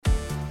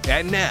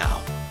And now,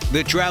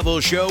 The Travel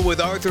Show with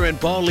Arthur and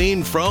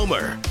Pauline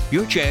Fromer.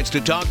 Your chance to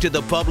talk to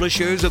the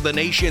publishers of the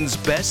nation's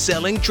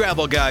best-selling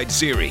travel guide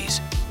series.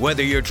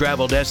 Whether your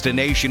travel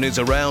destination is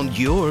around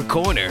your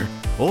corner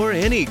or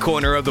any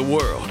corner of the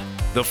world,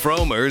 the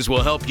Fromers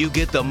will help you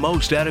get the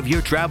most out of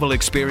your travel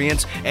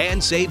experience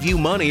and save you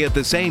money at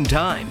the same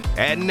time.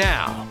 And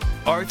now,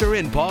 Arthur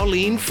and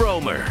Pauline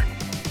Fromer.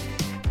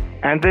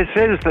 And this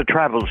is the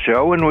travel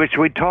show in which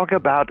we talk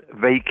about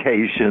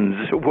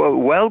vacations. Well,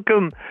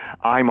 welcome.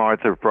 I'm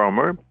Arthur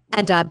Fromer.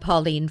 And I'm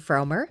Pauline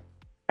Fromer.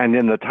 And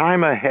in the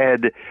time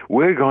ahead,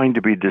 we're going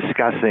to be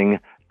discussing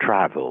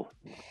travel.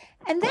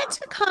 And that's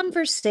a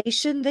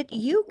conversation that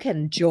you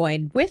can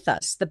join with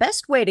us. The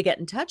best way to get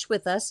in touch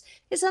with us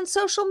is on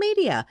social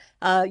media.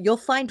 You'll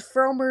find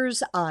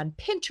Fromers on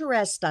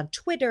Pinterest, on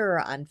Twitter,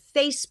 on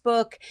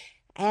Facebook,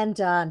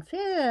 and on,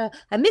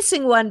 I'm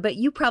missing one, but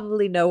you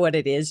probably know what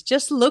it is.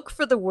 Just look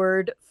for the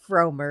word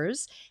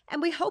Fromers.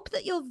 And we hope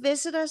that you'll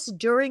visit us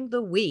during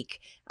the week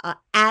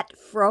at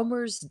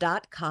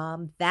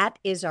fromers.com. That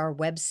is our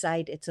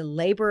website. It's a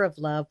labor of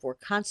love. We're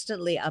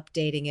constantly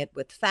updating it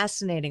with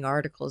fascinating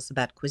articles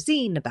about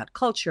cuisine, about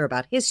culture,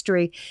 about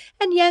history,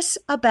 and yes,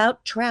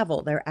 about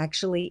travel. There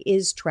actually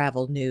is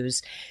travel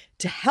news.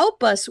 To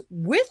help us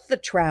with the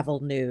travel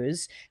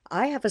news,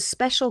 I have a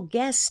special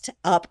guest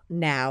up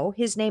now.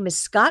 His name is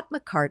Scott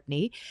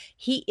McCartny.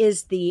 He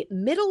is the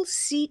middle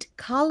seat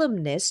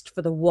columnist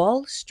for the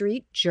Wall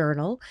Street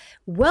Journal.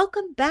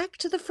 Welcome back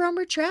to the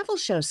Fromer Travel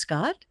Show,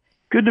 Scott.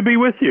 Good to be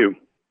with you.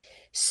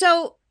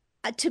 So,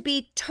 to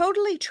be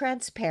totally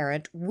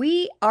transparent,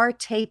 we are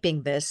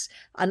taping this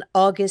on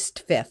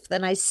August 5th.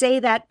 And I say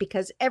that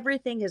because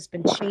everything has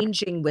been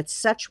changing with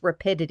such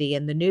rapidity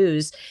in the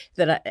news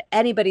that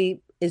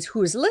anybody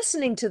who's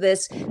listening to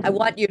this, I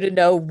want you to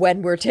know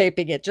when we're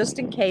taping it, just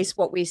in case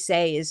what we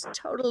say is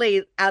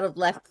totally out of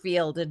left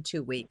field in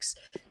 2 weeks.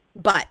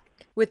 But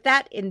with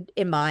that in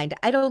mind,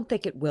 I don't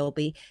think it will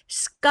be.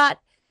 Scott,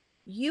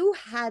 you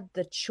had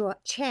the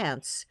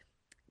chance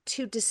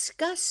to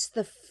discuss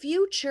the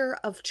future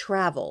of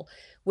travel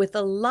with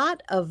a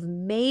lot of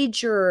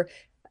major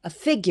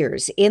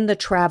figures in the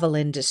travel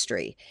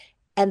industry.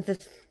 And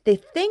the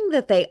thing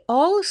that they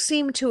all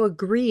seem to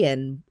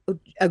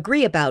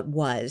agree about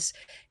was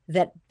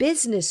that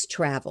business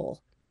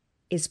travel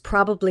is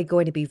probably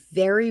going to be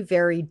very,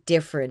 very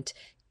different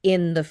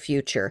in the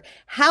future.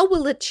 How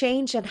will it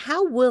change, and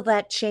how will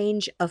that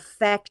change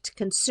affect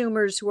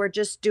consumers who are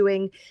just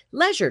doing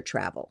leisure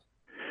travel?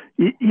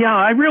 Yeah,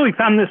 I really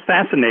found this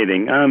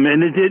fascinating,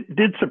 and it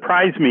did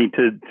surprise me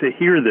to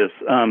hear this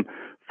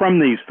from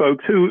these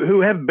folks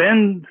who have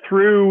been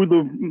through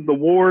the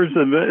wars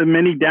of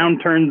many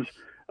downturns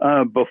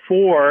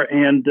before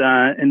and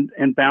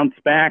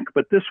bounced back,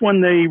 but this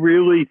one they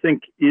really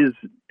think is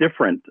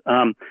different.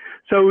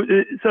 So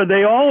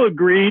they all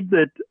agreed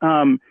that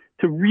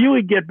to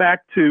really get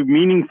back to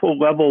meaningful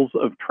levels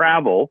of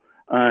travel.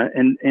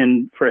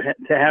 And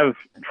to have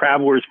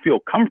travelers feel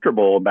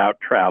comfortable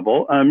about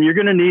travel, you're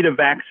going to need a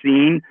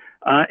vaccine,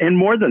 and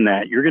more than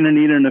that, you're going to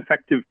need an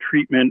effective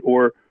treatment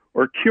or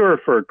cure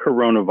for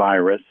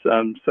coronavirus,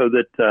 so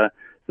that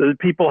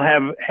people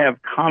have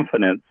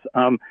confidence.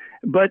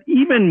 But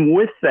even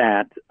with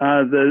that,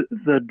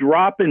 the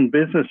drop in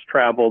business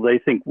travel they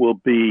think will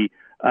be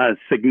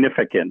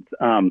significant.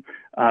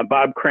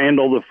 Bob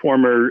Crandall, the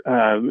former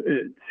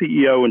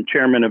CEO and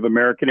chairman of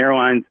American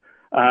Airlines,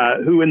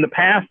 who in the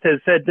past has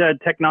said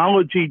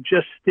technology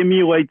just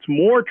stimulates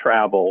more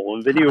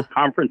travel, video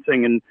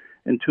conferencing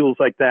and tools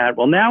like that.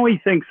 Well, now he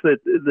thinks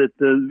that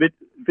the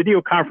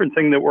video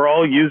conferencing that we're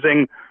all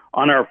using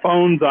on our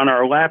phones, on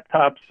our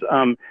laptops,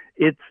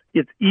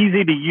 it's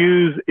easy to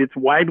use, it's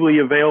widely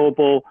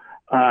available,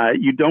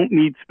 you don't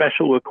need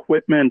special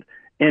equipment,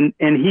 and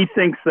he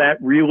thinks that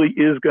really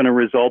is going to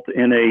result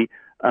in a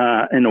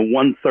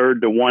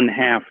 1/3 to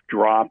 1/2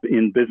 drop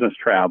in business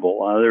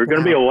travel. There are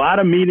going to be a lot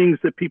of meetings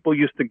that people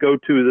used to go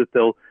to that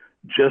they'll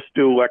just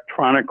do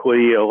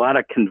electronically, a lot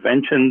of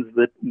conventions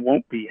that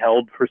won't be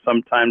held for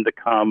some time to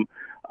come.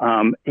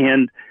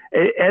 And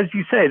as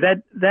you say,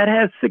 that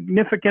has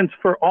significance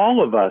for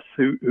all of us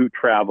who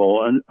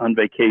travel on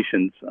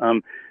vacations.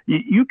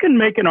 You can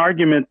make an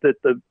argument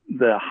that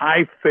the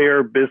high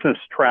fare business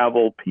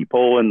travel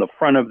people in the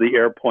front of the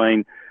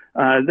airplane,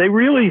 they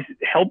really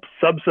help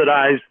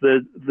subsidize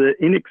the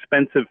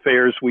inexpensive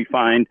fares we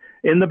find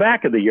in the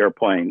back of the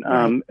airplane,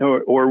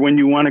 or when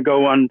you want to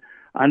go on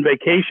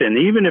vacation.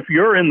 Even if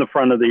you're in the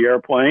front of the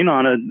airplane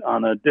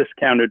on a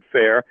discounted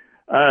fare,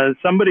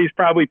 somebody's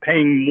probably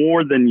paying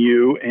more than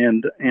you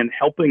and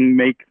helping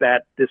make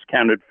that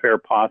discounted fare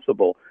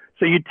possible.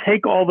 So you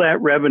take all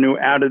that revenue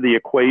out of the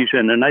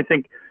equation, and I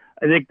think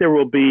there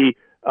will be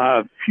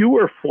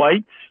fewer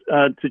flights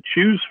to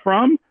choose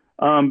from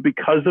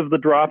because of the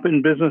drop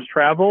in business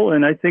travel,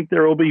 and I think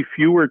there will be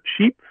fewer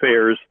cheap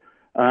fares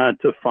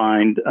to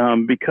find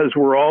because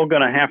we're all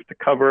going to have to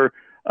cover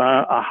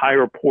a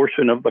higher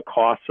portion of the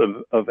costs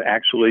of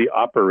actually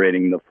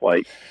operating the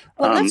flight.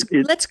 Well,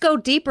 let's go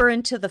deeper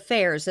into the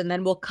fares, and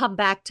then we'll come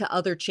back to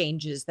other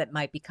changes that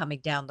might be coming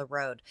down the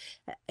road.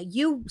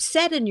 You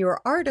said in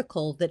your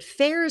article that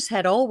fares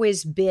had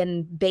always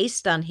been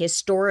based on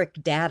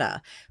historic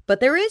data, but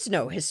there is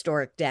no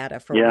historic data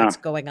for what's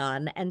going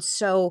on. And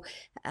so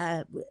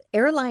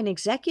airline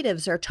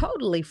executives are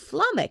totally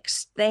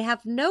flummoxed. They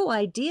have no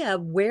idea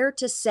where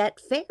to set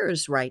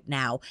fares right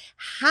now.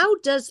 How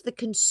does the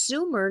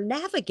consumer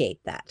navigate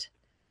that?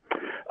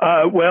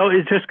 Well,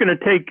 it's just going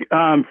to take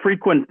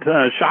frequent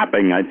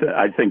shopping.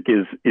 I think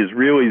is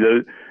really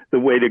the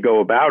way to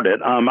go about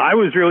it. I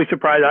was really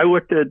surprised. I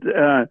looked at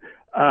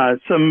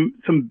some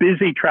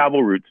busy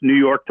travel routes, New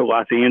York to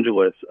Los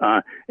Angeles,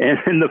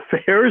 and the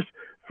fares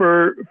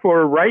for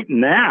right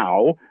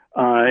now,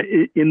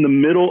 in the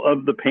middle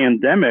of the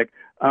pandemic,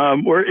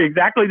 were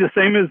exactly the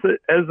same as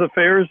the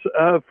fares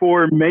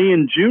for May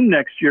and June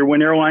next year,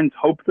 when airlines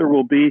hope there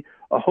will be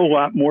a whole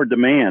lot more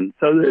demand.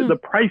 So the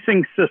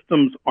pricing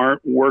systems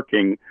aren't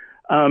working.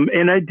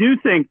 And I do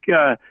think,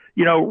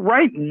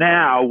 right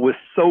now with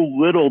so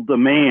little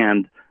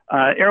demand,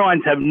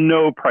 airlines have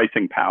no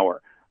pricing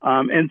power.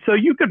 And so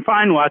you can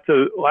find lots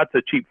of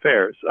cheap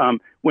fares.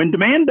 When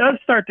demand does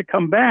start to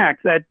come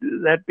back,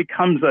 that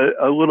becomes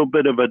a little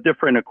bit of a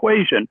different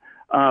equation.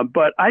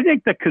 But I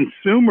think the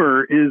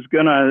consumer is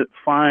going to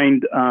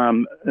find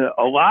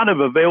a lot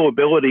of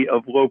availability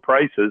of low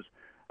prices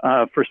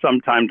for some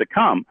time to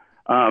come.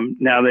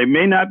 Now, they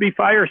may not be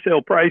fire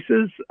sale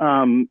prices,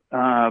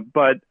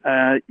 but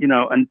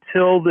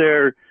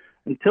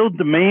until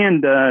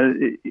demand,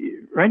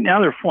 right now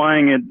they're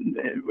flying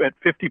at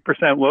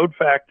 50% load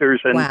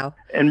factors, and wow.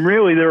 And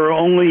really there are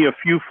only a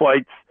few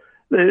flights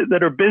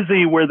that are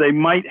busy where they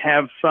might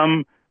have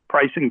some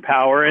pricing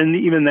power, and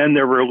even then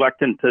they're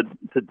reluctant to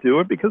do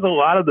it, because a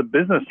lot of the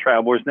business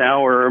travelers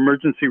now are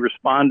emergency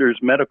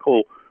responders,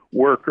 medical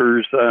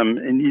workers,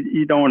 and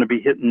you don't want to be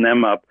hitting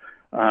them up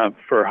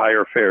for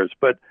higher fares.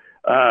 But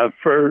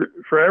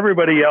for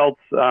everybody else,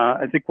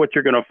 I think what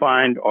you're going to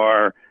find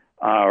are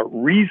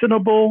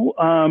reasonable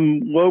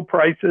low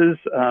prices,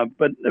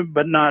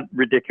 but not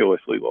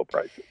ridiculously low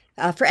prices.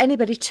 For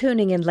anybody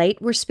tuning in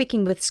late, we're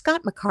speaking with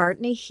Scott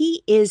McCartny.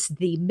 He is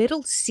the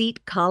middle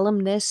seat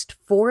columnist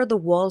for the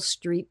Wall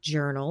Street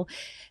Journal.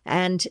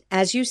 And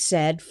as you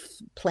said,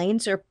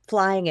 planes are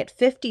flying at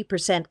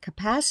 50%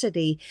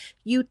 capacity.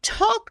 You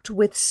talked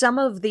with some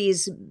of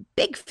these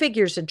big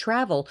figures in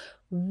travel.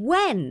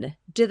 When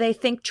do they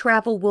think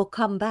travel will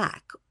come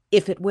back,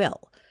 if it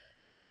will?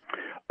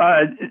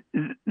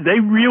 They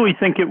really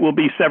think it will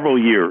be several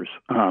years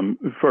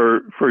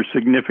for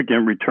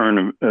significant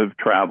return of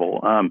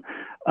travel.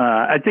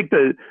 I think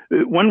the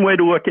one way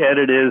to look at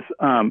it is,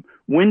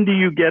 when do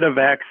you get a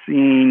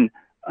vaccine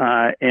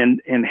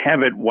and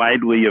have it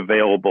widely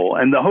available?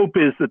 And the hope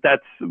is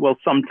that's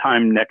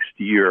sometime next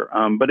year.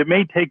 But it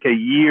may take a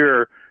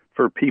year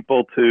for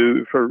people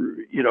to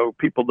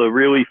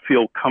really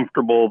feel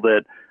comfortable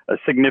that a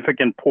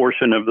significant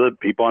portion of the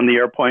people on the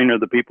airplane, or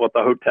the people at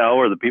the hotel,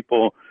 or the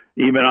people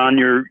even on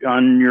your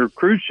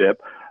cruise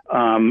ship,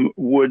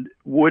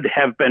 would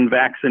have been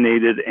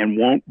vaccinated and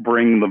won't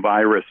bring the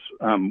virus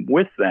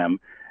with them,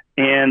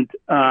 and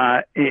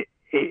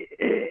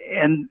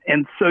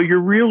so you're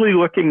really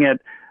looking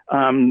at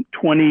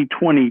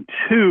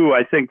 2022,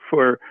 I think,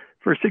 for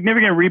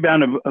significant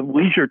rebound of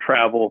leisure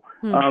travel.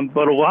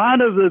 But a lot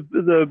of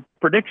the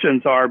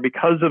predictions are,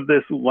 because of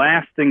this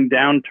lasting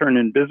downturn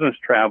in business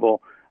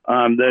travel,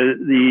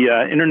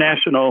 the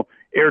International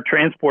Air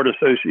Transport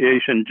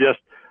Association just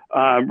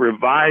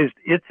revised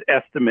its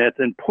estimate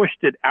and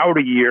pushed it out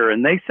a year.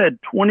 And they said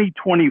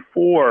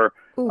 2024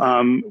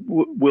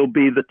 will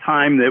be the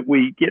time that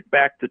we get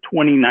back to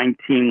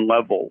 2019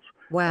 levels.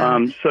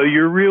 Wow. So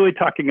you're really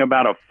talking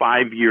about a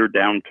 5-year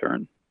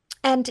downturn.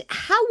 And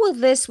how will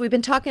we've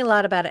been talking a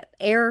lot about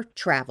air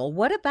travel.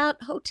 What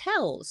about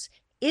hotels?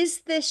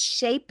 Is this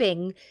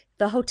shaping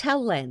the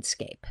hotel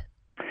landscape?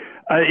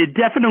 It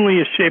definitely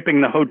is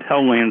shaping the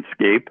hotel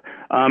landscape.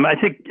 I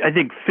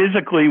think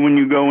physically, when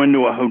you go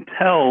into a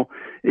hotel,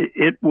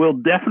 it will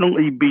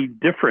definitely be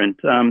different.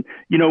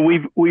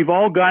 We've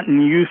all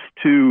gotten used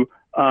to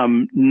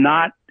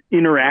not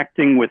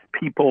interacting with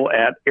people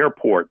at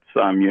airports.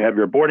 You have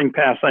your boarding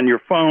pass on your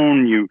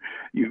phone. You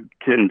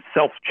can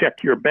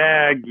self-check your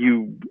bag.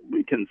 You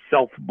can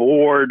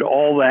self-board,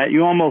 all that.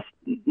 You almost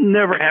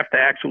never have to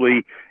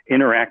actually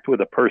interact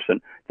with a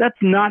person. That's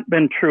not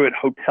been true at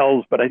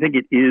hotels, but I think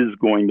it is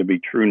going to be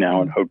true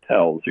now at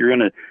hotels. You're going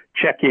to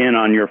check in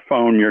on your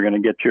phone. You're going to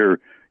get your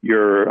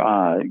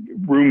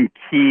room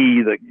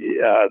key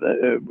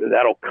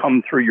that'll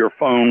come through your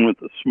phone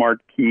with a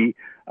smart key.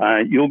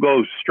 You'll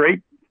go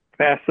straight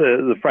past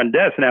the front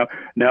desk.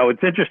 Now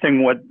it's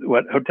interesting what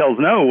hotels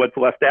know. What's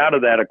left out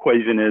of that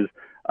equation is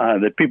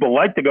that people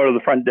like to go to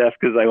the front desk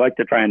because they like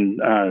to try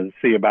and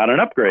see about an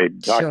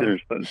upgrade. Sure.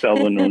 Doctors sell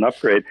them an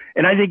upgrade.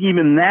 And I think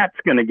even that's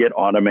going to get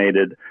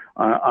automated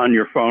on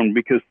your phone,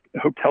 because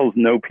hotels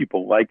know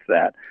people like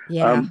that.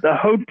 Yeah. The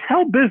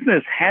hotel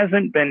business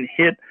hasn't been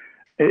hit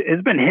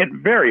has been hit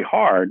very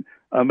hard,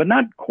 but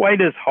not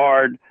quite as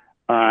hard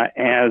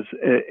as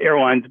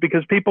airlines,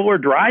 because people are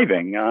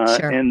driving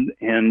Sure.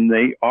 and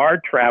they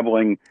are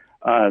traveling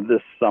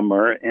this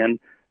summer, and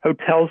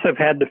hotels have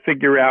had to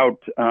figure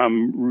out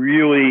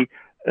really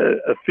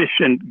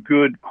efficient,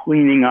 good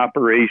cleaning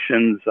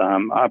operations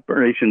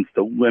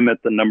to limit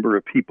the number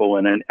of people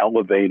in an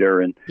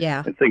elevator and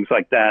things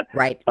like that.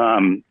 Right.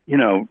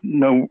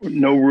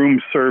 No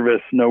room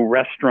service, no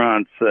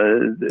restaurants.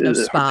 No The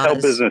spas.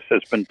 hotel business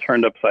has been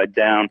turned upside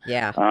down.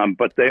 Yeah.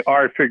 But they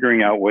are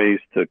figuring out ways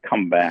to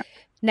come back.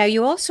 Now,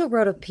 you also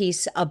wrote a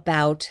piece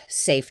about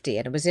safety,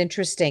 and it was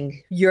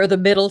interesting. You're the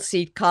middle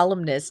seat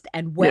columnist,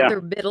 and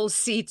whether middle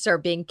seats are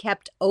being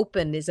kept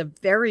open is a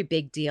very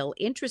big deal.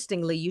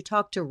 Interestingly, you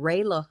talked to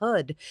Ray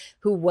LaHood,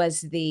 who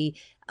was the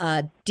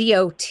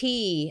DOT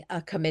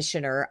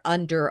commissioner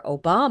under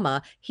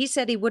Obama. He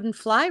said he wouldn't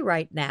fly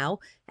right now,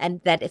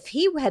 and that if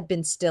he had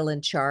been still in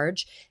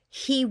charge,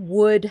 he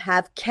would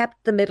have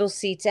kept the middle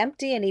seats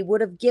empty, and he would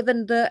have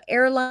given the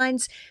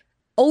airlines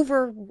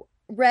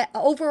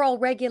overall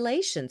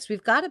regulations.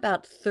 We've got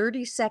about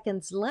 30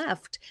 seconds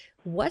left.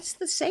 What's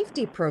the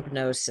safety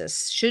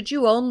prognosis? Should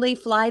you only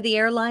fly the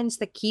airlines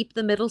that keep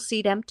the middle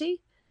seat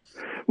empty?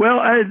 Well,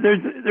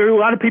 there are a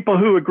lot of people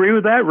who agree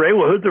with that. Ray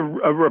LaHood's a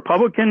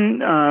Republican.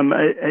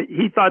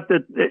 He thought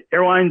that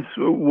airlines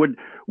would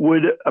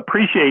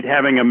appreciate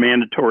having a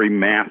mandatory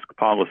mask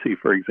policy,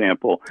 for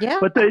example. Yeah.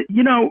 But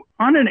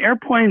on an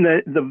airplane,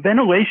 the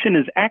ventilation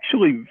is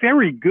actually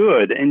very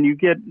good, and you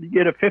get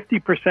a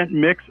 50%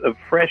 mix of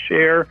fresh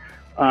air.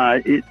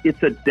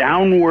 It's a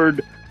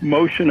downward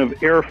motion of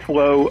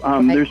airflow.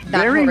 There's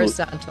not very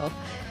horizontal.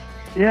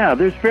 Yeah,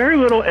 there's very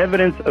little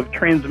evidence of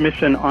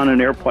transmission on an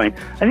airplane.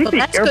 I think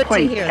the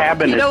airplane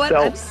cabin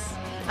itself.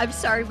 I'm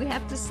sorry, we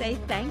have to say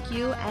thank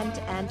you,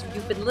 and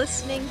you've been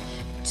listening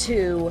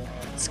to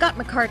Scott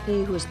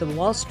McCartney, who is the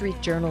Wall Street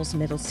Journal's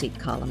middle seat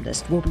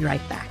columnist. We'll be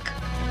right back.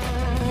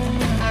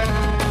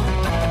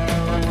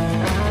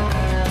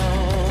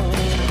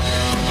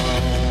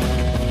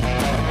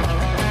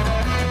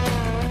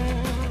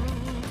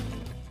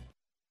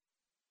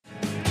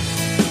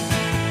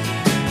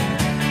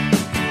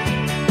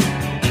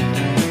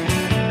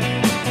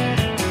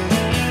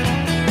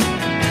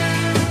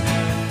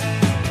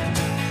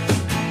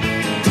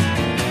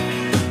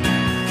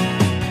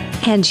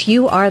 And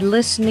you are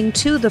listening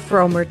to the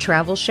Frommer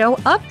Travel Show.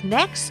 Up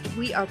next,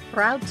 we are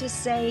proud to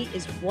say,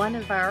 is one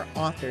of our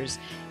authors,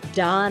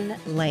 Don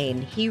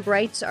Laine. He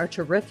writes our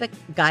terrific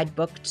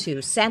guidebook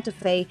to Santa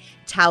Fe,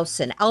 Taos,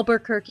 and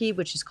Albuquerque,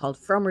 which is called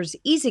Frommer's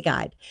Easy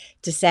Guide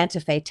to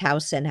Santa Fe,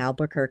 Taos, and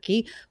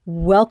Albuquerque.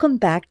 Welcome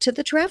back to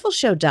the Travel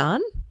Show,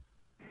 Don.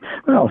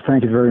 Well,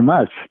 thank you very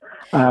much.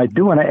 I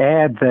do want to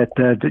add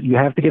that you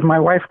have to give my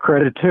wife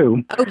credit,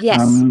 too. Oh,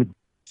 yes.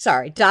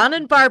 Sorry, Don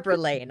and Barbara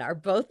Laine are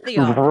both the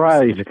authors.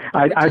 Right.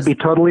 I'd be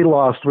totally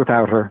lost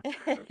without her.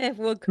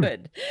 Well,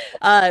 good.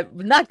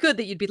 Not good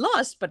that you'd be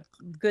lost, but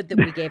good that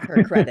we gave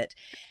her credit.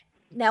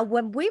 Now,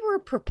 when we were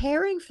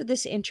preparing for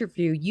this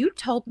interview, you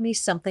told me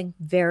something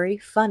very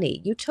funny.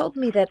 You told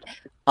me that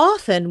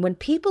often when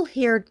people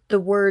hear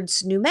the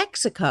words New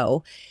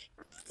Mexico,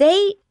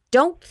 they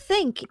don't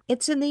think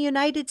it's in the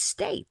United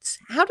States.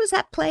 How does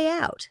that play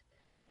out?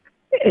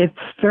 It's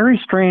very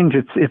strange.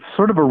 It's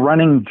sort of a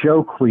running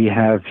joke we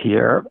have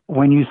here.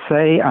 When you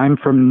say I'm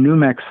from New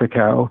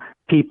Mexico,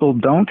 people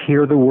don't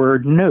hear the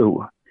word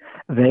new.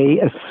 They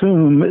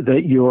assume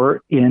that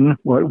you're in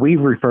what we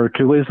refer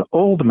to as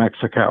Old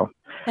Mexico.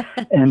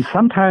 And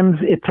sometimes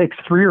it takes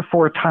 3 or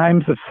 4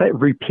 times of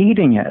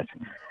repeating it.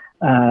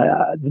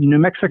 The New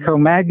Mexico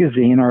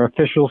Magazine, our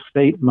official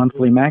state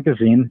monthly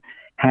magazine,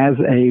 has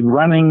a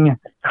running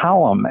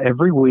column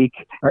every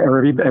week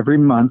or every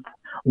month.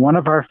 One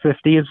of our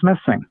 50 is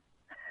missing.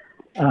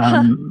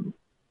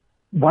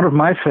 One of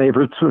my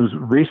favorites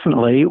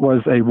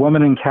was a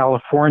woman in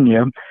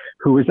California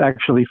who was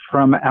actually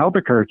from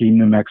Albuquerque,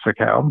 New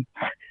Mexico,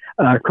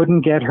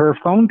 couldn't get her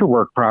phone to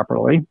work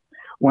properly,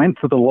 went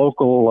to the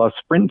local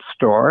Sprint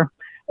store,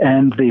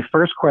 and the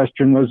first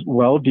question was,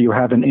 well, do you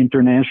have an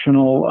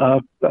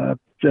international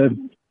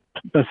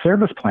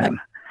service plan?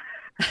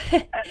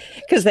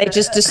 Because they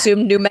just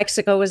assumed New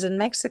Mexico was in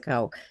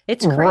Mexico.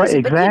 It's crazy. Right,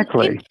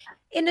 exactly. But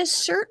in a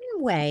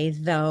certain way,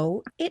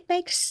 though, it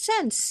makes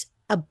sense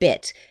a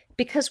bit,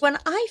 because when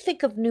I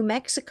think of New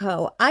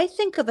Mexico, I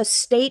think of a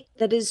state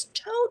that is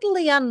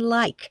totally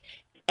unlike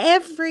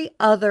every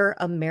other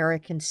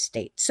American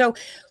state. So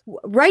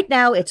right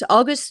now it's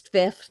August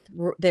 5th.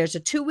 There's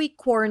a 2-week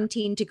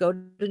quarantine to go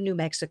to New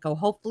Mexico.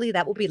 Hopefully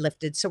that will be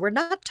lifted. So we're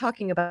not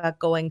talking about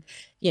going,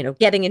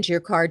 getting into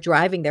your car,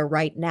 driving there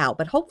right now,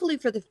 but hopefully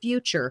for the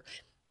future.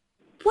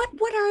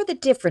 What are the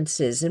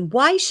differences, and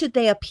why should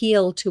they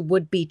appeal to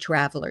would-be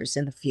travelers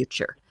in the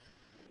future?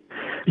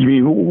 You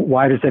mean,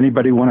 why does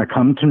anybody want to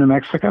come to New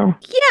Mexico?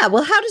 Yeah,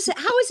 well, how does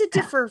it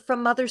differ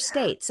from other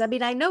states? I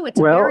mean, I know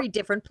it's a very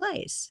different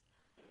place.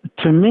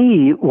 To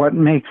me, what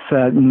makes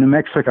New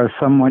Mexico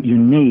somewhat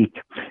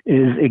unique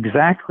is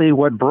exactly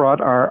what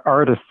brought our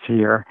artists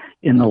here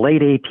in the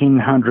late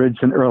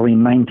 1800s and early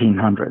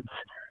 1900s.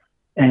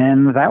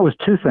 And that was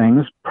two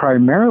things.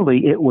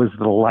 Primarily, it was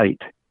the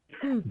light.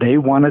 They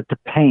wanted to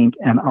paint,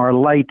 and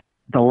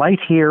the light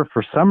here,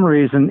 for some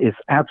reason, is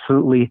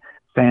absolutely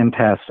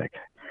fantastic.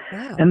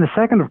 Wow. And the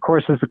second, of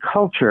course, is the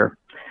culture.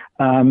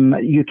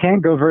 You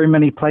can't go very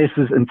many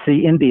places and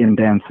see Indian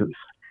dances,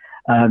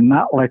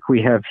 not like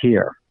we have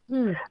here.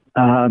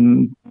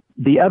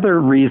 The other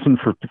reason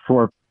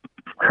for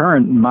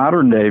current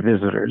modern day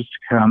visitors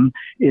to come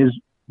is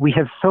we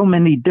have so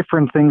many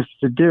different things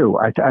to do.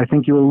 I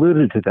think you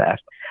alluded to that.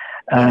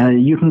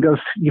 You can go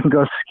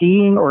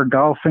skiing or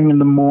golfing in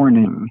the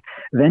morning.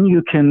 Then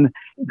you can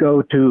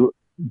go to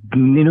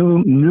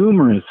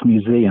numerous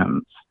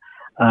museums.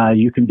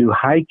 You can do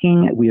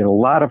hiking. We have a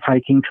lot of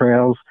hiking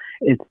trails.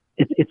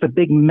 It's a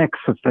big mix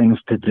of things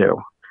to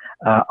do.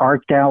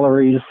 Art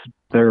galleries,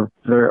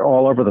 they're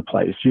all over the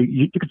place.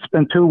 You could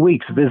spend 2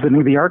 weeks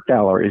visiting the art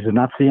galleries and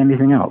not see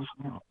anything else.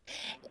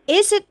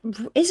 Is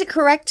it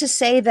correct to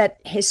say that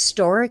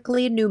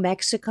historically New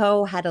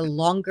Mexico had a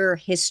longer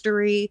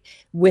history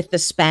with the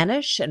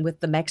Spanish and with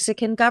the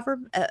Mexican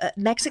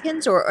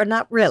Mexicans, or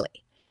not really?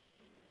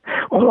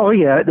 Oh,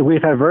 yeah.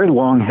 We've had a very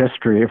long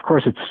history. Of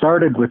course, it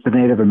started with the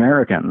Native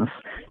Americans,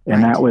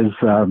 and that was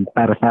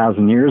about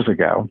 1,000 years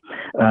ago.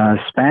 The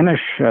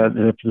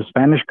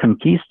Spanish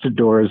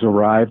conquistadors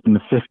arrived in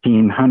the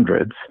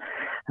 1500s,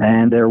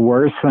 and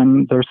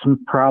there's some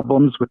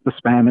problems with the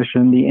Spanish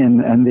and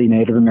the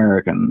Native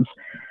Americans.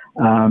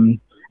 And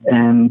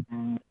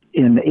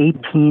in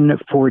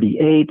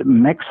 1848,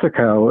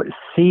 Mexico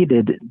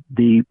ceded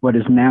what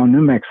is now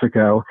New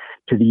Mexico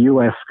to the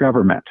U.S.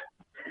 government.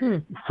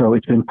 So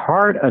it's been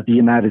part of the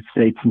United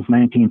States since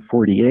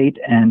 1948,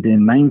 and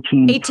in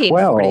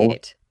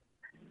 1848.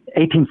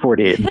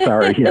 1848,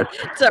 sorry, yes.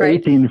 Sorry.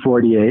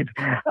 1848.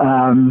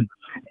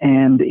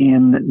 And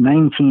in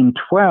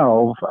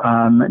 1912,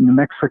 New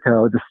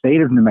Mexico, the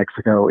state of New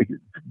Mexico it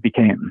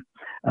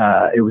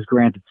was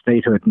granted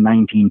statehood in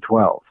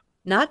 1912.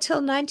 Not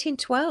till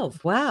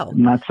 1912. Wow.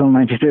 Not till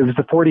 1912. It was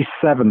the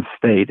 47th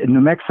state. And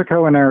New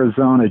Mexico and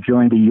Arizona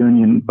joined the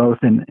Union both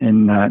in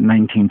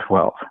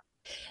 1912.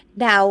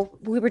 Now,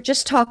 we were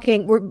just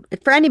talking,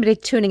 for anybody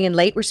tuning in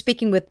late, we're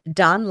speaking with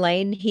Don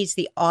Laine. He's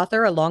the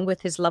author, along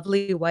with his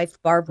lovely wife,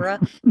 Barbara,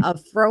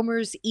 of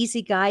Frommer's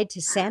Easy Guide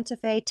to Santa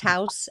Fe,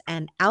 Taos,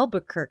 and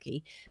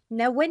Albuquerque.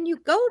 Now, when you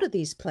go to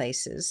these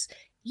places,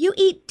 you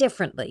eat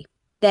differently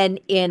than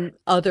in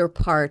other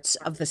parts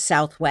of the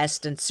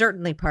Southwest and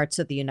certainly parts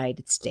of the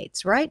United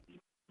States, right?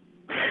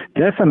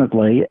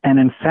 Definitely. And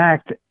in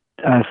fact,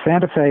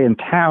 Santa Fe and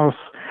Taos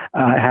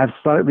have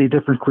slightly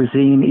different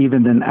cuisine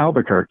even than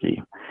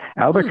Albuquerque.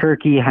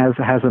 Albuquerque has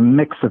a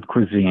mix of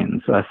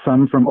cuisines,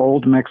 some from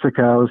old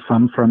Mexico,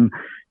 some from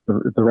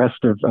the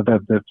rest of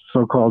the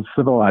so-called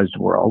civilized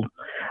world.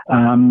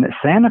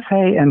 Santa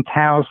Fe and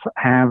Taos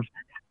have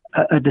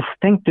a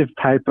distinctive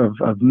type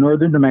of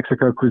northern New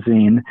Mexico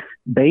cuisine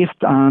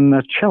based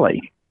on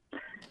chili.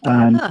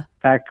 In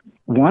fact,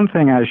 one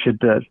thing I should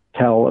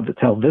tell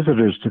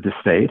visitors to the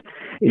state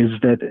is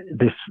that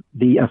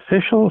the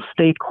official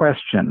state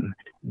question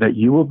that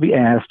you will be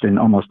asked in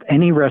almost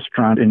any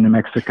restaurant in New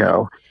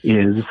Mexico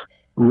is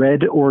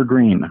red or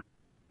green.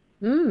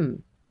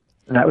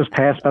 That was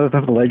passed by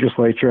the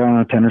legislature, I don't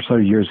know, 10 or so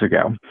years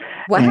ago.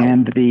 Wow.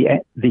 And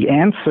the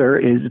answer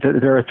is that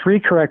there are three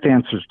correct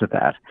answers to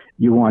that.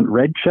 You want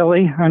red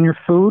chili on your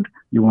food,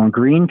 you want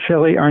green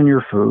chili on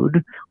your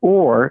food,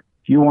 or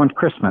you want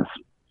Christmas,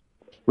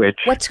 which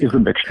is a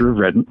mixture of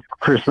red.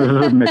 Christmas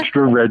is a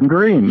mixture of red and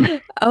green.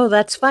 Oh,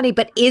 that's funny.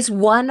 But is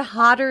one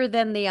hotter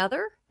than the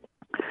other?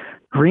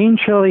 Green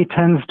chili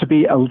tends to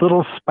be a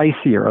little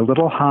spicier, a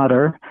little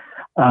hotter,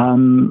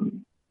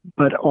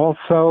 but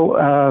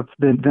also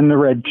than the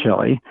red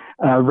chili.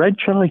 Red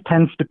chili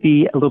tends to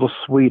be a little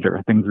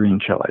sweeter than green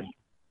chili.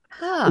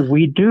 Huh.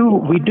 We do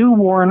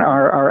warn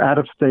our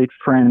out-of-state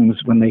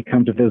friends when they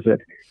come to visit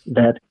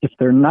that if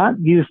they're not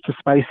used to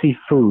spicy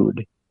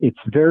food, it's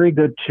very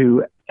good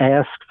to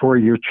ask for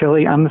your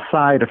chili on the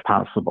side if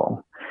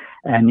possible.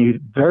 And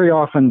very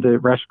often the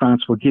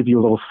restaurants will give you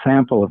a little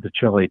sample of the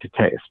chili to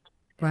taste.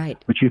 Right.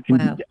 But you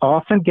can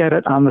often get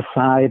it on the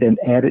side and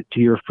add it to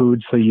your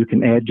food so you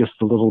can add just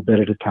a little bit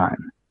at a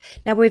time.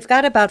 Now, we've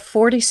got about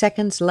 40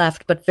 seconds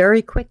left, but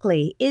very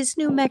quickly, is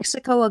New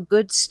Mexico a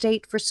good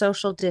state for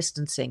social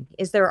distancing?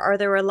 Are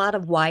there a lot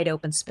of wide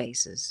open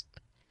spaces?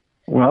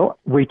 Well,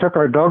 we took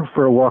our dog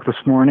for a walk this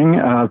morning,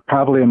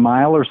 probably a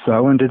mile or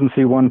so, and didn't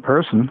see one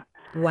person.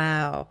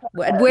 Wow.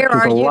 Where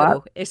are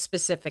you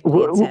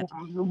specifically in Santa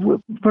Fe?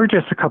 We're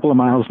just a couple of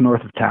miles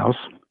north of Taos.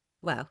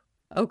 Wow.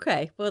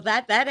 Okay. Well,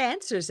 that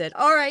answers it.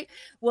 All right.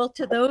 Well,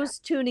 to those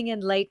tuning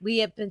in late, we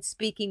have been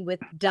speaking with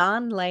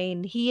Don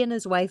Laine. He and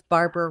his wife,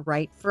 Barbara,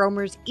 write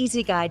Frommer's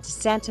Easy Guide to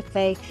Santa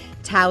Fe,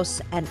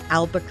 Taos, and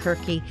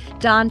Albuquerque.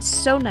 Don,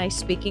 so nice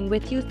speaking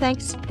with you.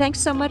 Thanks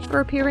so much for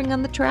appearing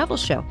on the Travel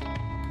Show.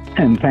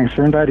 And thanks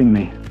for inviting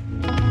me.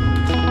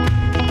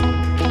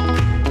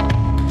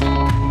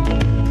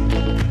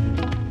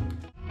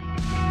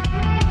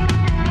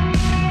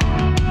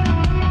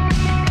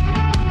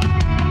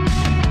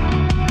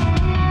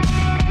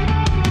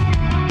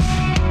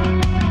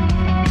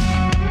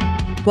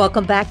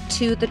 Welcome back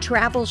to the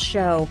Travel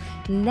Show.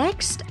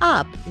 Next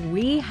up,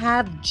 we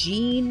have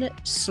Gene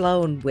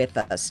Sloan with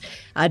us.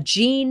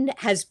 Gene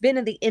has been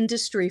in the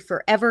industry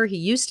forever. He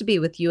used to be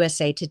with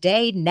USA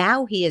Today.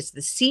 Now he is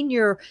the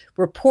senior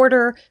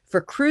reporter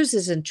for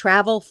cruises and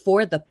travel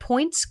for The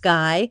Points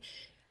Guy.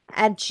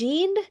 And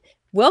Gene,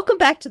 welcome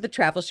back to the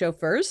Travel Show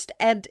first.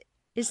 And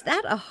is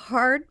that a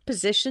hard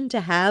position to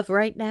have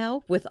right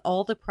now with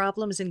all the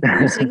problems in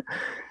cruising?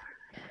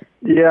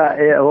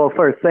 Yeah. Well,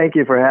 first, thank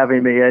you for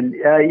having me. And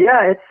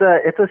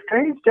it's a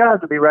strange job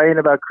to be writing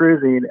about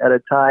cruising at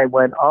a time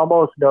when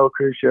almost no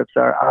cruise ships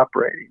are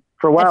operating.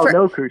 For a while,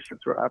 no cruise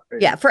ships were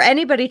operating. Yeah, for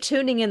anybody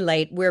tuning in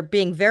late, we're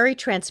being very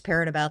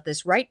transparent about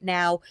this. Right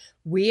now,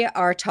 we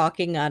are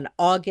talking on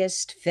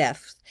August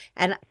 5th.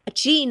 And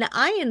Gene,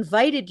 I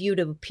invited you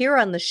to appear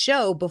on the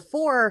show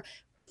before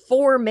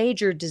 4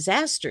 major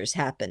disasters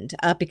happened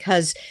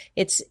because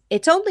it's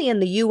only in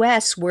the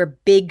U.S. where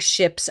big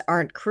ships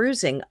aren't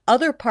cruising.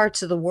 Other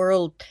parts of the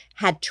world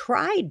had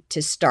tried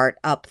to start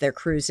up their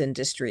cruise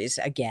industries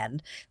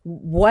again.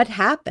 What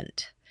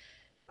happened?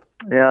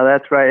 Yeah,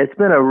 that's right. It's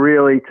been a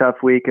really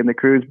tough week in the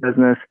cruise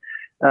business.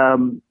 I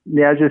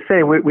was just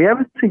saying, we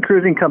haven't seen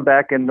cruising come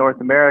back in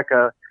North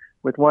America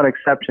with one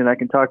exception. I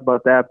can talk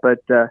about that,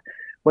 but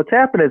what's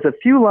happened is a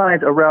few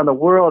lines around the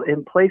world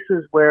in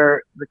places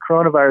where the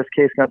coronavirus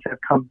case counts have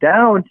come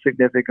down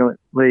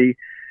significantly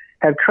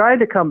have tried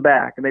to come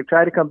back, and they've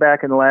tried to come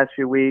back in the last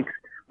few weeks.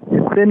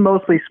 It's been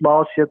mostly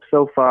small ships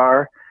so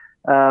far.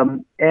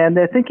 And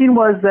the thinking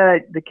was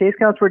that the case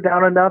counts were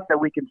down enough that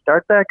we can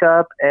start back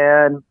up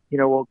and,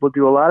 we'll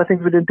do a lot of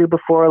things we didn't do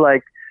before,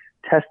 like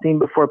testing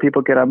before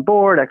people get on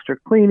board, extra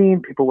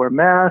cleaning, people wear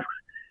masks,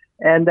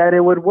 and that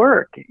it would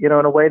work, in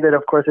a way that,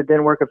 of course, it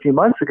didn't work a few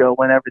months ago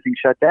when everything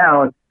shut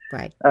down.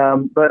 Right.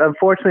 But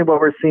unfortunately, what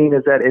we're seeing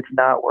is that it's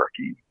not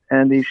working.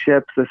 And these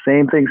ships, the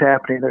same thing's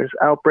happening. There's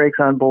outbreaks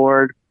on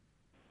board.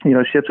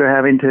 Ships are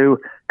having to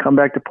come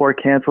back to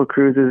port, cancel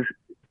cruises.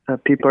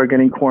 People are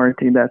getting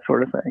quarantined, that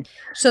sort of thing.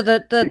 So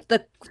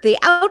the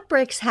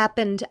outbreaks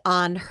happened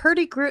on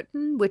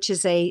Hurtigruten, which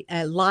is a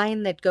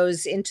line that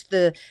goes into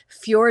the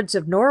fjords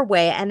of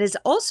Norway and is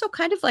also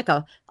kind of like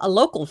a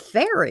local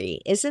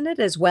ferry, isn't it,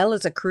 as well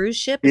as a cruise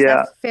ship? Is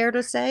that fair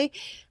to say?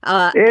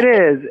 It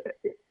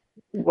is.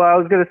 Well, I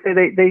was going to say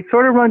they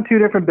sort of run two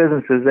different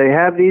businesses. They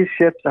have these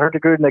ships,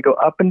 Hurtigruten, that go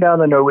up and down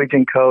the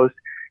Norwegian coast,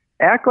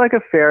 act like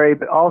a ferry,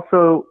 but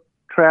also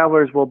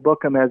travelers will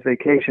book them as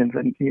vacations,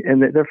 and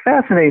they're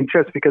fascinating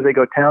trips because they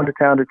go town to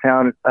town to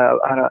town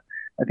on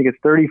I think it's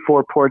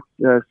 34 ports,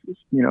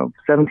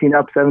 17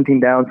 up, 17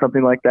 down,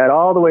 something like that,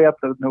 all the way up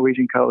the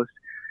Norwegian coast.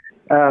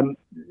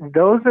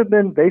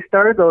 They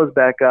started those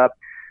back up.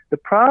 The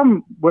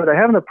problem, where they're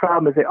having the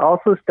problem, is they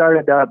also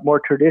started up more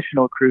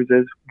traditional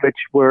cruises, which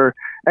were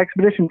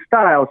expedition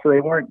style. So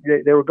they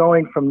were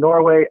going from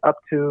Norway up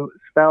to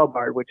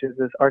Svalbard, which is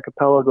this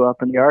archipelago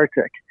up in the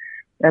Arctic.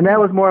 And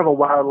that was more of a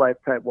wildlife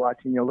type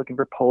watching, looking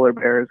for polar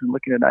bears and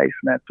looking at ice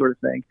and that sort of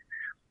thing.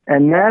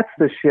 And that's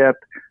the ship.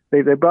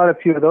 They brought a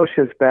few of those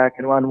ships back,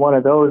 and on one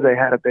of those, they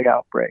had a big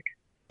outbreak.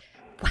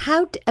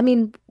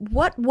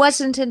 What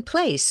wasn't in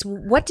place?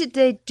 What did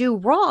they do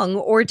wrong,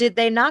 or did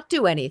they not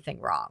do anything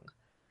wrong?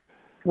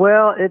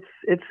 Well,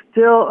 it's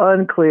still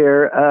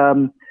unclear.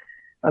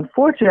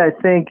 Unfortunately, I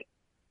think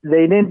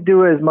they didn't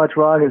do as much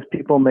wrong as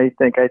people may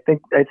think. I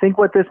think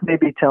what this may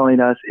be telling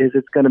us is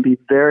it's going to be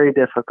very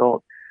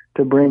difficult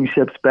to bring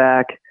ships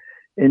back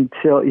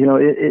until,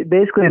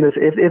 basically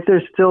if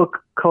there's still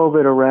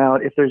COVID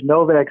around, if there's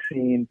no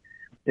vaccine,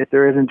 if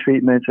there isn't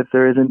treatments, if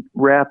there isn't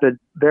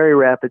very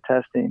rapid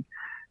testing,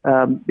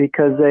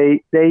 because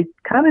they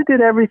kind of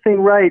did everything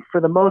right for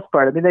the most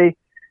part. I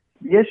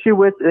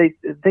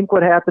think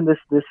what happened, this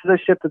is a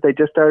ship that they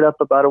just started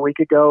up about a week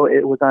ago.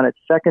 It was on its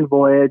second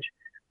voyage.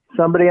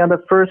 Somebody on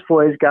the first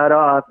voyage got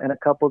off and a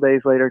couple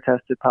days later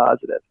tested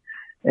positive.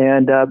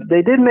 And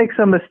they did make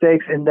some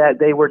mistakes in that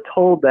they were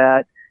told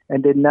that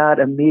and did not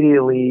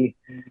immediately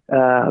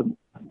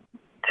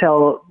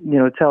tell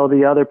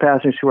the other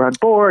passengers who were on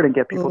board and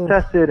get people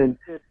tested and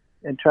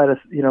try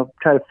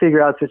to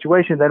figure out the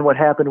situation. Then what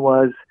happened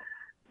was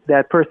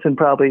that person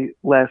probably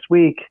last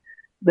week,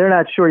 they're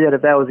not sure yet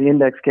if that was the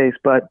index case,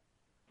 but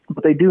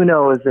what they do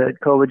know is that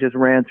COVID just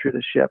ran through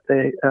the ship.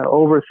 They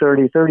over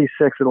 36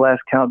 at the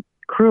last count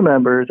crew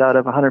members out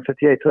of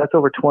 158. So that's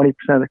over 20%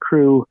 of the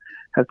crew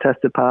have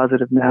tested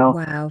positive now.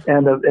 Wow.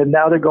 And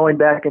now they're going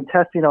back and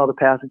testing all the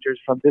passengers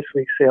from this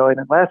week's sailing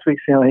and last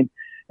week's sailing,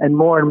 and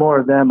more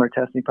of them are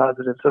testing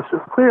positive. So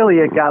clearly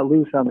it got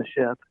loose on the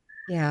ship.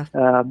 Yeah.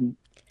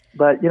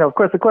 But, of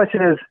course, the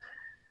question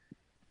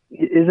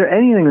is there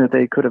anything that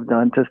they could have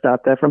done to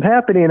stop that from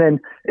happening?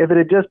 And if it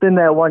had just been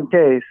that one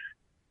case,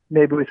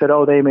 maybe we said,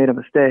 they made a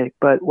mistake.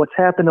 But what's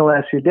happened the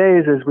last few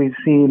days is we've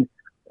seen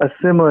a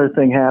similar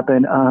thing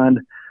happen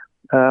on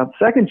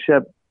second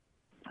ship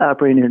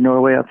operating in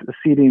Norway, up to the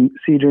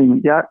Sea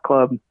Dream Yacht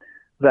Club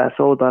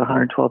vessel, about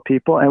 112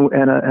 people,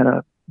 and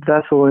a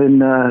vessel in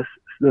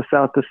the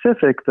South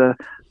Pacific, the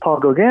Paul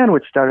Gauguin,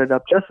 which started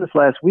up just this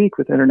last week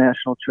with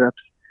international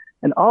trips,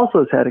 and also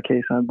has had a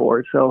case on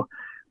board. So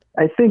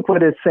I think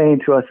what it's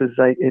saying to us is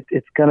like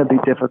it's going to be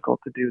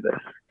difficult to do this.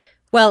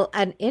 Well,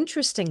 and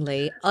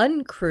interestingly,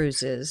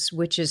 Uncruises,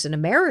 which is an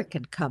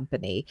American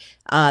company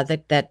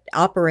that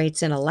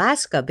operates in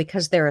Alaska,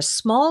 because they're a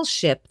small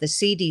ship, the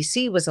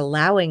CDC was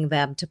allowing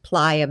them to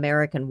ply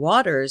American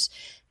waters,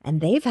 and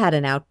they've had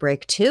an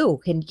outbreak too.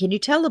 Can you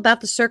tell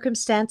about the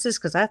circumstances?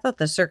 Because I thought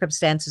the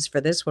circumstances for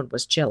this one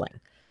was chilling.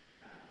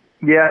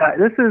 Yeah,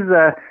 this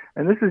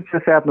has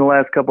just happened the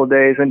last couple of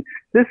days, and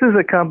this is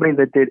a company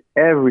that did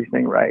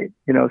everything right.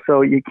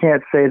 So you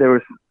can't say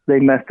they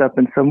messed up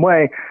in some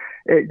way.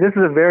 This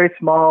is a very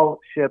small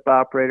ship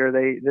operator.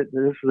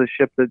 This was a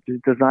ship that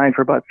was designed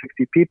for about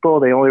 60 people.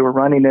 They only were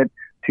running it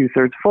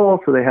 2/3 full,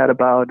 so they had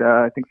about,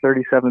 I think,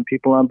 37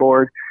 people on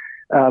board.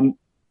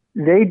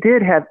 They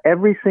did have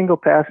every single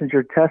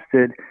passenger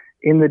tested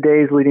in the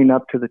days leading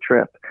up to the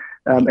trip.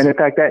 And in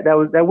fact,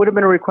 that would have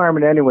been a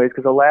requirement anyways,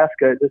 because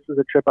Alaska, this is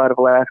a trip out of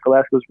Alaska.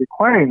 Alaska was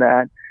requiring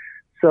that.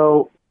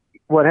 So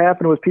what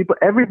happened was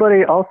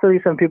everybody, all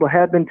 37 people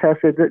had been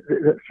tested.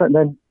 And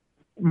then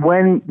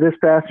when this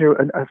passenger,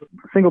 a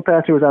single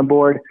passenger was on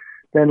board,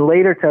 then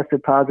later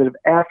tested positive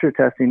after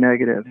testing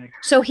negative.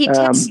 So he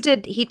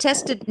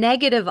tested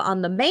negative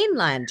on the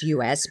mainland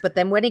U.S., but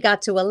then when he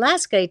got to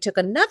Alaska, he took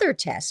another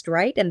test,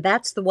 right? And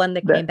that's the one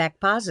that came back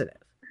positive.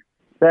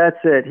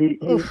 That's it. He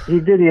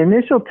did the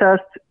initial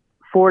test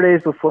 4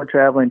 days before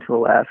traveling to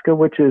Alaska,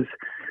 which is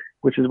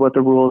what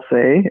the rules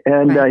say.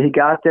 And he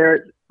got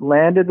there,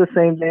 landed the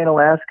same day in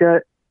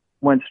Alaska,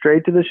 went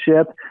straight to the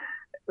ship.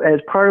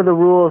 As part of the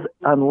rules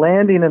on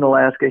landing in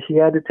Alaska, he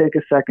had to take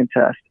a second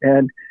test.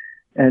 And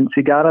so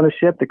he got on the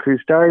ship, the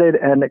cruise started,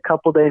 and a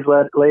couple days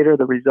later,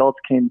 the results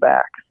came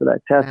back for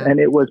that test, and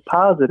it was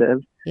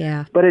positive.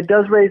 Yeah. But it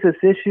does raise this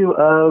issue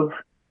of,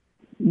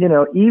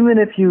 even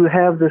if you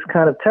have this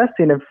kind of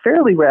testing and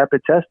fairly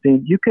rapid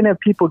testing, you can have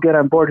people get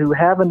on board who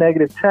have a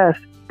negative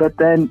test, but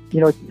then,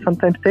 it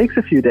sometimes takes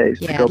a few days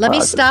to go let positive.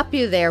 me stop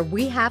you there.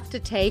 We have to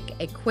take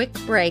a quick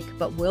break,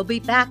 but we'll be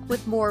back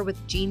with more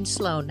with Gene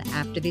Sloan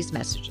after these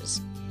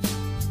messages.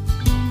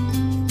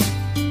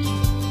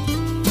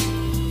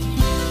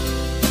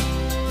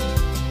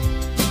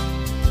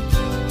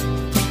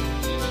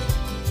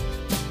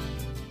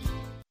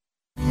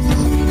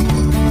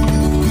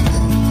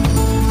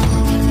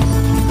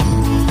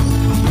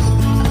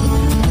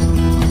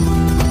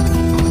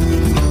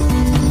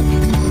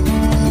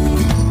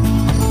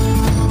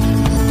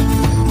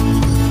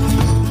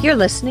 You're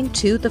listening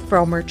to the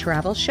Frommer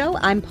Travel Show.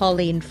 I'm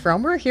Pauline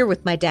Frommer, here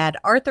with my dad,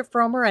 Arthur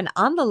Frommer, and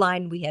on the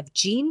line we have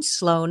Gene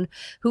Sloan,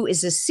 who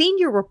is a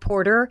senior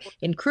reporter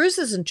in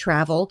cruises and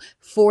travel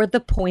for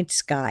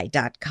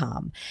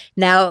thepointsguy.com.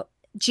 Now,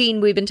 Gene,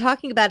 we've been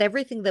talking about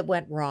everything that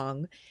went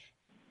wrong.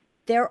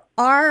 There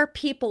are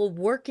people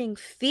working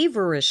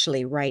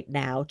feverishly right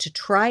now to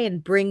try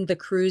and bring the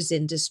cruise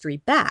industry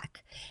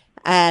back.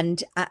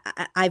 And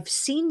I've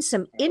seen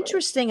some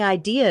interesting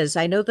ideas.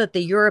 I know that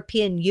the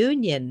European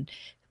Union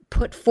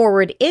put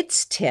forward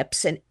its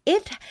tips, and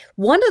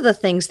one of the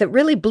things that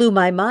really blew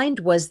my mind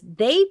was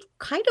they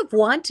kind of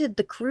wanted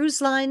the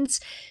cruise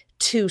lines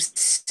to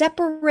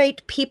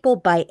separate people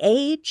by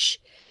age.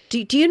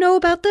 Do you know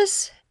about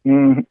this?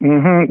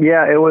 Mm-hmm.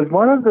 Yeah, it was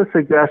one of the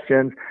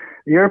suggestions.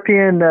 The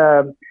European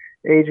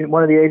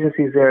one of the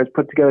agencies there has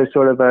put together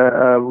sort of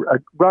a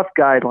rough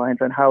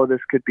guidelines on how this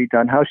could be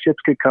done, how ships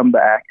could come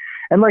back.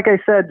 And like I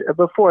said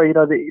before,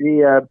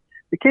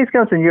 the case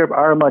counts in Europe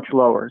are much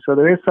lower. So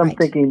there is some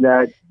thinking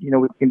that,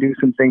 we can do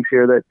some things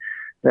here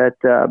that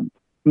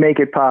make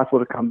it possible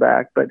to come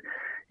back. But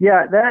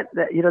yeah, that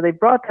they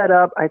brought that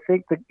up. I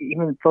think that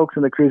even folks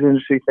in the cruise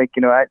industry think,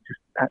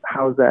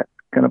 how is that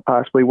going to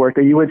possibly work?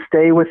 That you would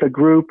stay with a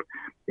group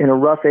in a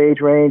rough age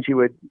range, you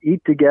would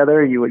eat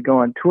together, you would go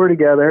on tour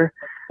together,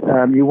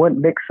 you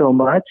wouldn't mix so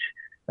much.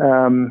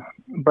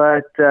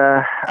 But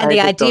the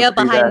idea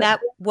behind that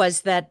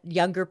was that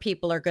younger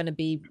people are going to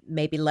be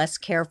maybe less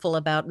careful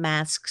about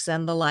masks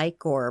and the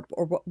like, or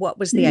what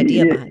was the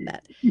idea behind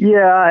that?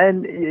 Yeah,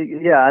 and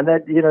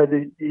that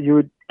you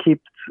would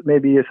keep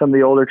maybe some of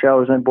the older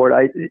travelers on board,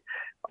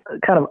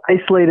 kind of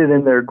isolated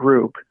in their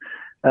group.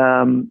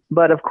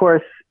 But of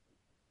course,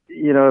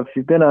 if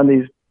you've been on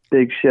these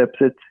big ships,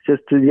 it's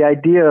just the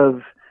idea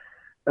of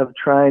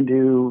trying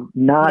to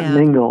not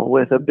mingle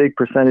with a big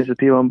percentage of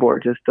people on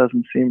board just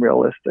doesn't seem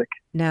realistic.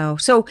 No.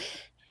 So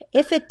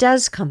if it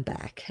does come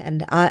back,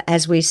 and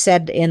as we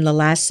said in the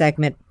last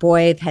segment,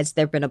 boy, has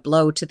there been a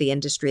blow to the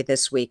industry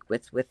this week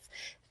with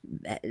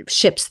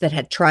ships that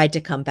had tried to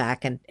come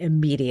back and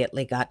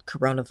immediately got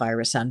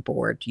coronavirus on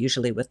board,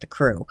 usually with the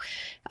crew.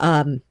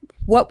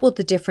 What will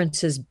the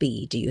differences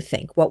be, do you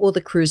think? What will the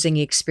cruising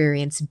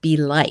experience be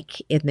like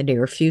in the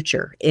near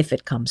future if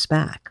it comes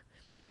back?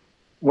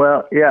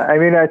 Well, yeah,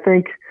 I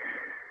think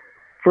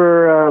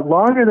for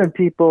longer than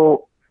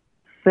people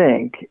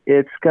think,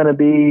 it's going to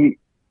be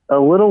a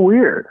little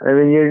weird.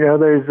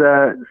 There's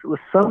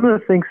some of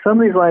the things some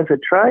of these lines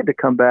that tried to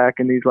come back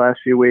in these last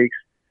few weeks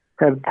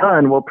have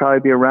done will probably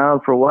be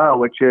around for a while,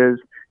 which is,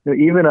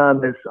 even on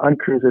this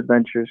Uncruise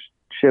Adventures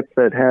ship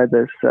that had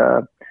this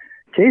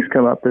case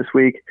come up this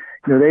week,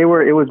 you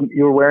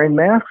were wearing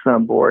masks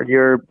on board.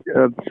 You're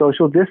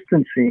social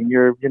distancing.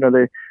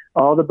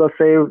 All the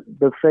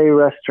buffet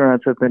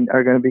restaurants are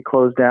going to be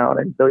closed down,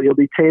 and you'll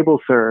be table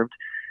served.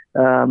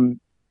 A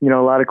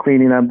lot of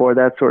cleaning on board,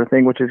 that sort of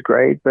thing, which is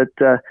great. But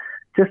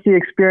just the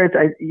experience,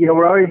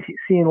 we're already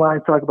seeing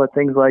lines talk about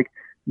things like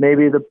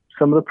maybe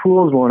some of the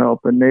pools won't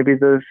open, maybe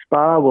the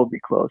spa will be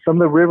closed. Some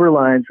of the river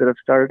lines that have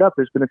started up,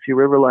 there's been a few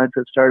river lines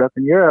that have started up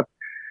in Europe,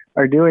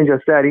 are doing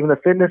just that. Even the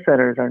fitness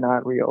centers are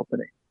not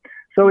reopening.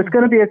 So it's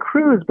going to be a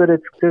cruise, but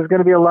there's going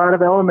to be a lot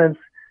of elements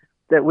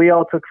that we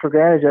all took for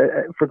granted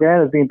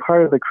as being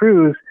part of the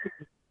cruise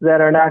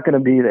that are not going to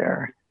be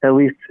there. At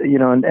least,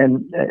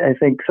 and I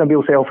think some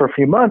people say, for a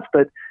few months,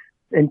 but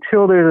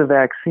until there's a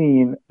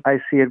vaccine, I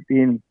see it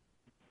being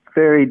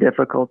very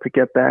difficult to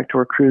get back to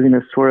where cruising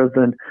is sort of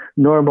the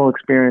normal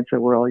experience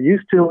that we're all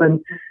used to. And,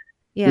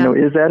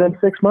 is that in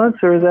 6 months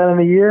or is that in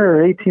a year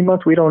or 18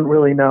 months? We don't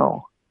really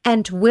know.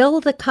 And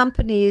will the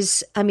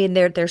companies,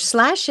 they're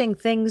slashing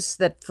things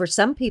that for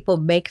some people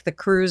make the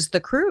cruise,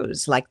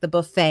 like the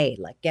buffet,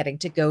 like getting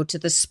to go to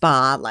the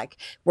spa, like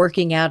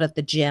working out at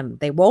the gym.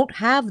 They won't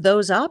have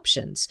those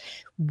options.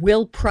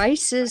 Will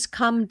prices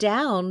come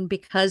down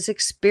because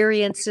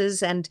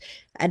experiences and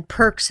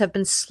perks have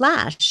been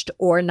slashed,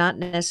 or not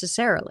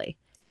necessarily?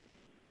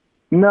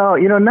 No,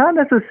 not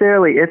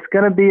necessarily. It's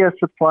going to be a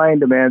supply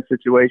and demand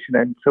situation.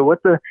 And so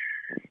what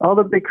all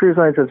the big cruise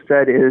lines have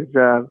said is,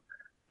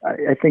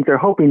 I think they're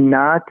hoping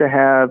not to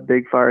have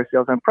big fire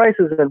sales on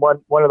prices, and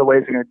one of the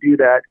ways they're going to do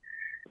that,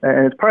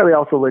 and it's partly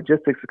also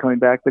logistics are coming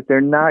back, but they're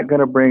not going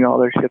to bring all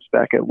their ships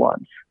back at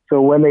once. So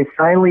when they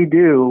finally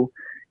do,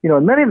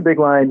 many of the big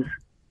lines,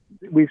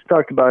 we've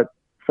talked about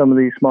some of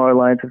these smaller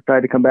lines have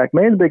tried to come back.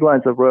 Many of the big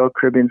lines, the Royal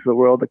Caribbeans of the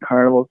world, the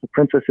Carnivals, the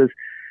Princesses,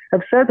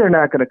 have said they're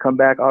not going to come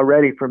back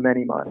already for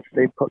many months.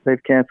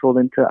 They've canceled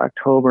into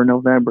October,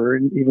 November,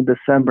 and even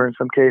December in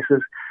some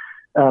cases.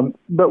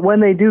 But when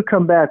they do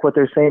come back, what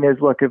they're saying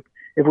is, look,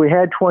 if we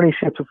had 20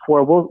 ships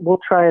before, we'll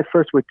try it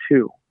first with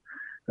 2,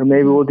 or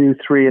maybe we'll do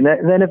 3, and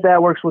then if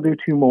that works, we'll do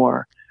 2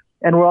 more.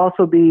 And we'll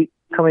also be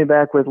coming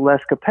back with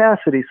less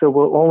capacity, so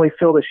we'll only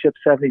fill the ship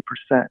 70%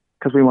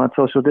 because we want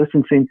social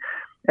distancing.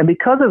 And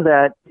because of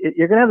that,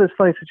 you're going to have this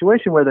funny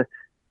situation where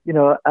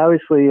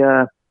obviously,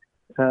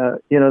 the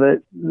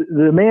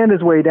demand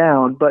is way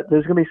down, but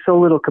there's going to be so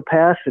little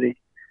capacity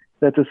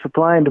that the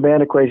supply and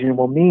demand equation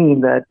will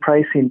mean that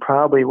pricing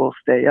probably will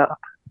stay up.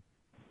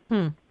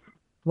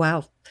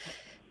 Wow.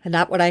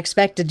 Not what I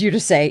expected you to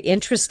say.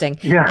 Interesting.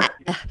 Yeah.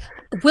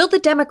 Will the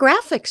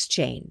demographics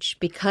change?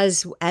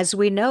 Because as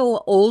we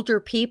know, older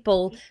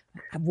people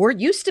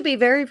used to be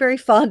very, very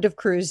fond of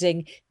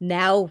cruising.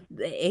 Now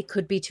it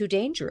could be too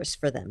dangerous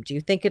for them. Do you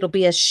think it'll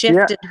be a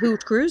shift in who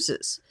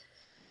cruises?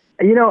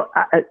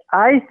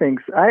 I think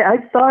so. I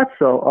thought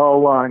so all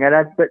along.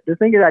 But the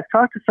thing is, I've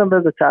talked to some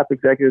of the top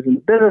executives in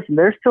the business, and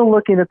they're still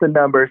looking at the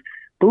numbers.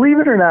 Believe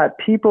it or not,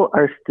 people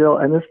are still,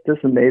 and this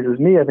amazes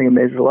me, I think it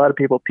amazes a lot of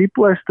people,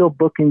 people are still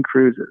booking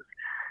cruises.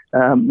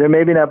 They're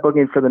maybe not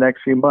booking for the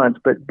next few months,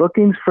 but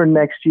bookings for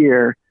next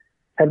year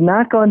have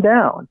not gone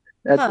down.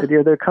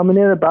 They're coming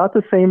in about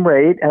the same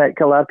rate, and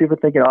a lot of people are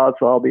thinking,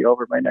 it's all be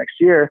over by next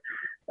year.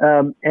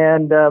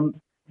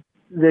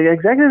 The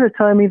executives are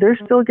telling me they're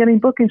still getting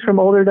bookings from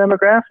older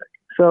demographics.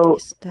 So,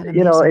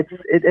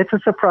 it's a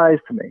surprise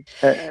to me,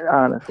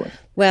 honestly.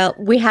 Well,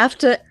 we have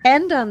to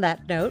end on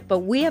that note, but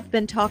we have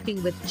been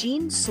talking with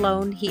Gene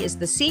Sloan. He is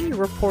the senior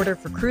reporter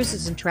for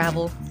cruises and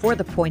travel for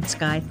The Points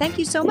Guy. Thank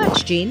you so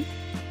much, Gene.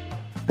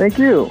 Thank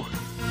you.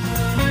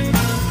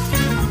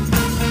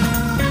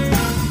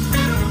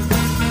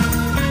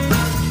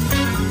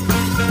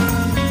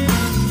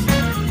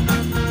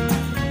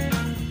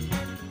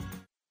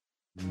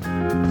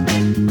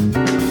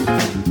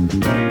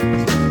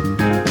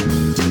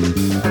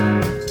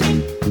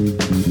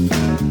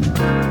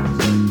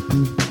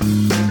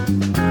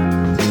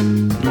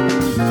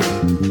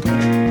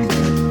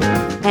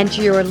 And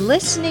you're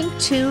listening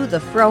to the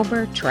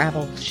Frommer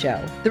Travel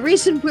Show. The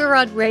reason we're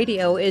on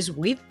radio is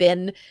we've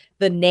been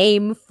the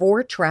name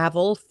for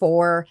travel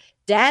for,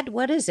 Dad,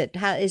 what is it?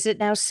 Is it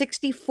now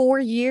 64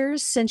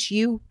 years since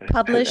you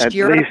published At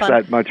Europe? At least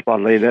that much,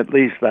 Pauline, at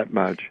least that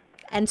much.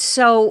 And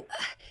so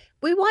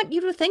we want you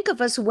to think of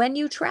us when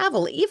you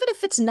travel, even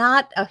if it's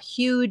not a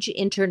huge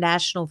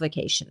international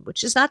vacation,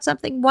 which is not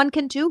something one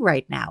can do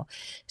right now.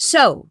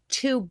 So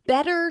to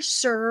better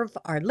serve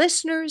our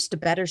listeners, to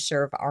better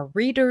serve our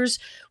readers,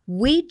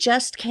 we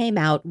just came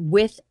out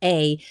with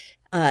a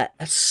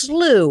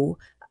slew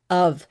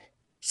of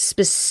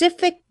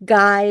specific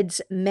guides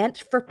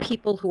meant for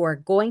people who are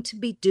going to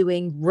be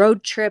doing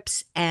road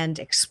trips and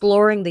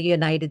exploring the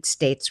United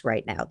States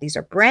right now. These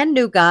are brand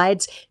new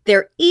guides.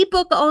 They're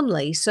ebook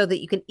only so that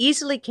you can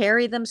easily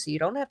carry them, so you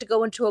don't have to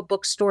go into a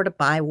bookstore to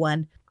buy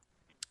one.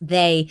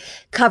 They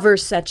cover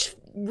such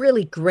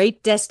really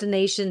great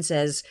destinations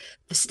as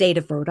the state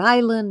of Rhode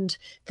Island,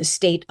 the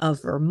state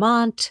of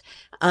Vermont,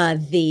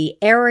 the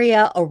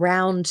area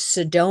around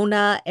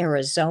Sedona,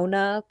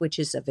 Arizona, which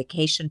is a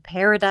vacation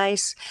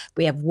paradise.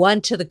 We have one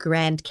to the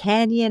Grand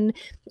Canyon.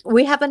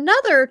 We have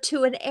another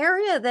to an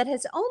area that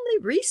has only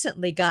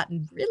recently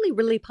gotten really,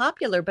 really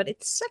popular, but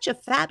it's such a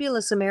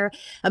fabulous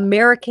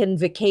American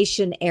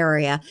vacation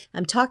area.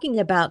 I'm talking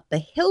about the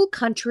hill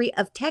country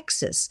of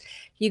Texas.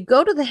 You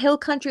go to the hill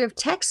country of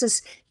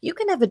Texas, you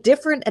can have a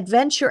different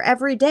adventure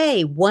every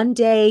day. One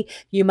day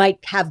you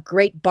might have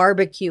great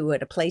barbecue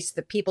at a place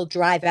that people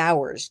drive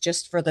hours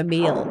just for the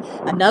meal.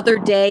 Another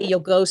day you'll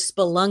go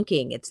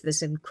spelunking. It's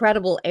this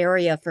incredible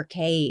area for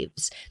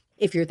caves.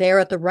 If you're there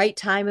at the right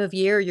time of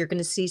year, you're going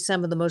to see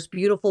some of the most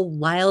beautiful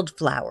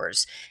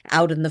wildflowers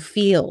out in the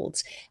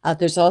fields.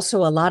 There's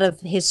also a lot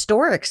of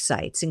historic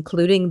sites,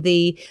 including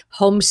the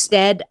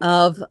homestead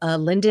of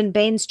Lyndon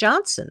Baines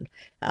Johnson,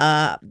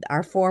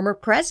 our former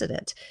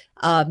president.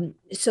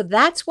 So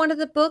that's one of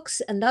the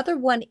books. Another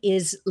one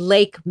is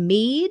Lake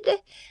Mead.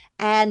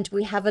 And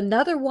we have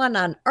another one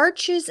on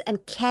Arches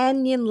and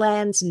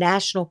Canyonlands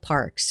National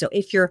Parks. So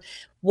if you're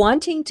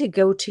wanting to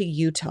go to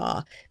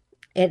Utah,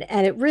 and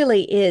it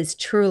really is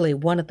truly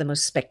one of the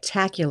most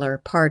spectacular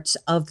parts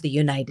of the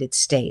United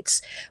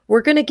States.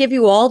 We're going to give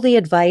you all the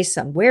advice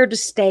on where to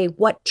stay,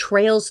 what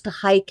trails to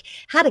hike,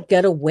 how to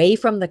get away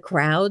from the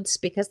crowds,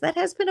 because that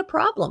has been a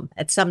problem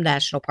at some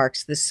national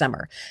parks this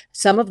summer.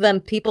 Some of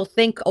them, people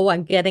think, oh,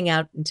 I'm getting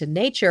out into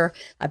nature,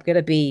 I'm going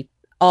to be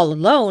all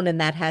alone,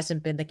 and that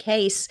hasn't been the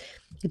case.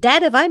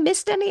 Dad, have I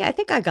missed any? I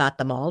think I got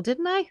them all,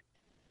 didn't I?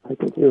 I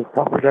think you've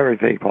covered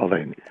everything,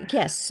 Pauline.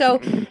 Yes.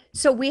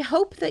 So we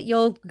hope that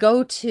you'll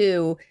go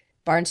to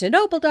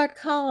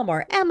barnesandnoble.com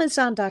or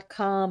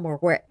amazon.com or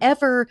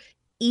wherever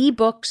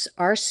ebooks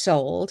are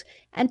sold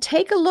and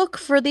take a look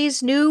for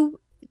these new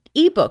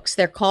ebooks.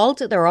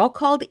 They're all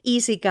called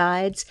Easy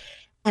Guides.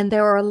 And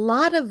there are a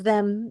lot of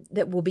them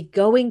that will be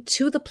going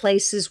to the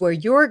places where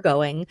you're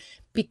going,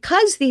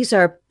 because these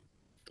are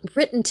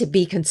written to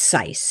be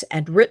concise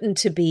and written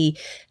to be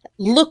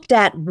looked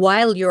at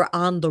while you're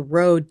on the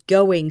road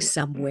going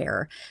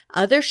somewhere.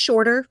 They're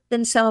shorter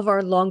than some of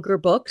our longer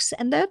books,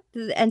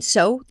 and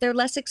so they're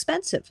less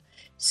expensive.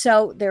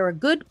 So they're a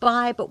good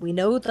buy, but we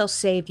know they'll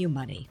save you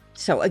money.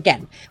 So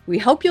again, we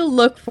hope you'll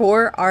look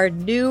for our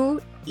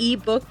new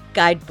ebook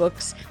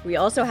guidebooks. We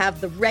also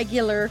have the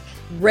regular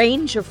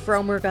range of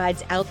Frommer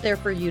guides out there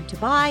for you to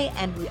buy,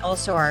 and we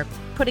also are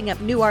putting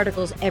up new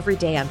articles every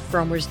day on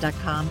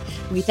frommers.com.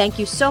 We thank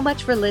you so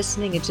much for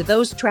listening, and to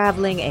those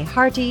traveling, a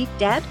hearty,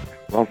 Dad?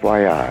 Bon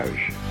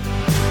voyage.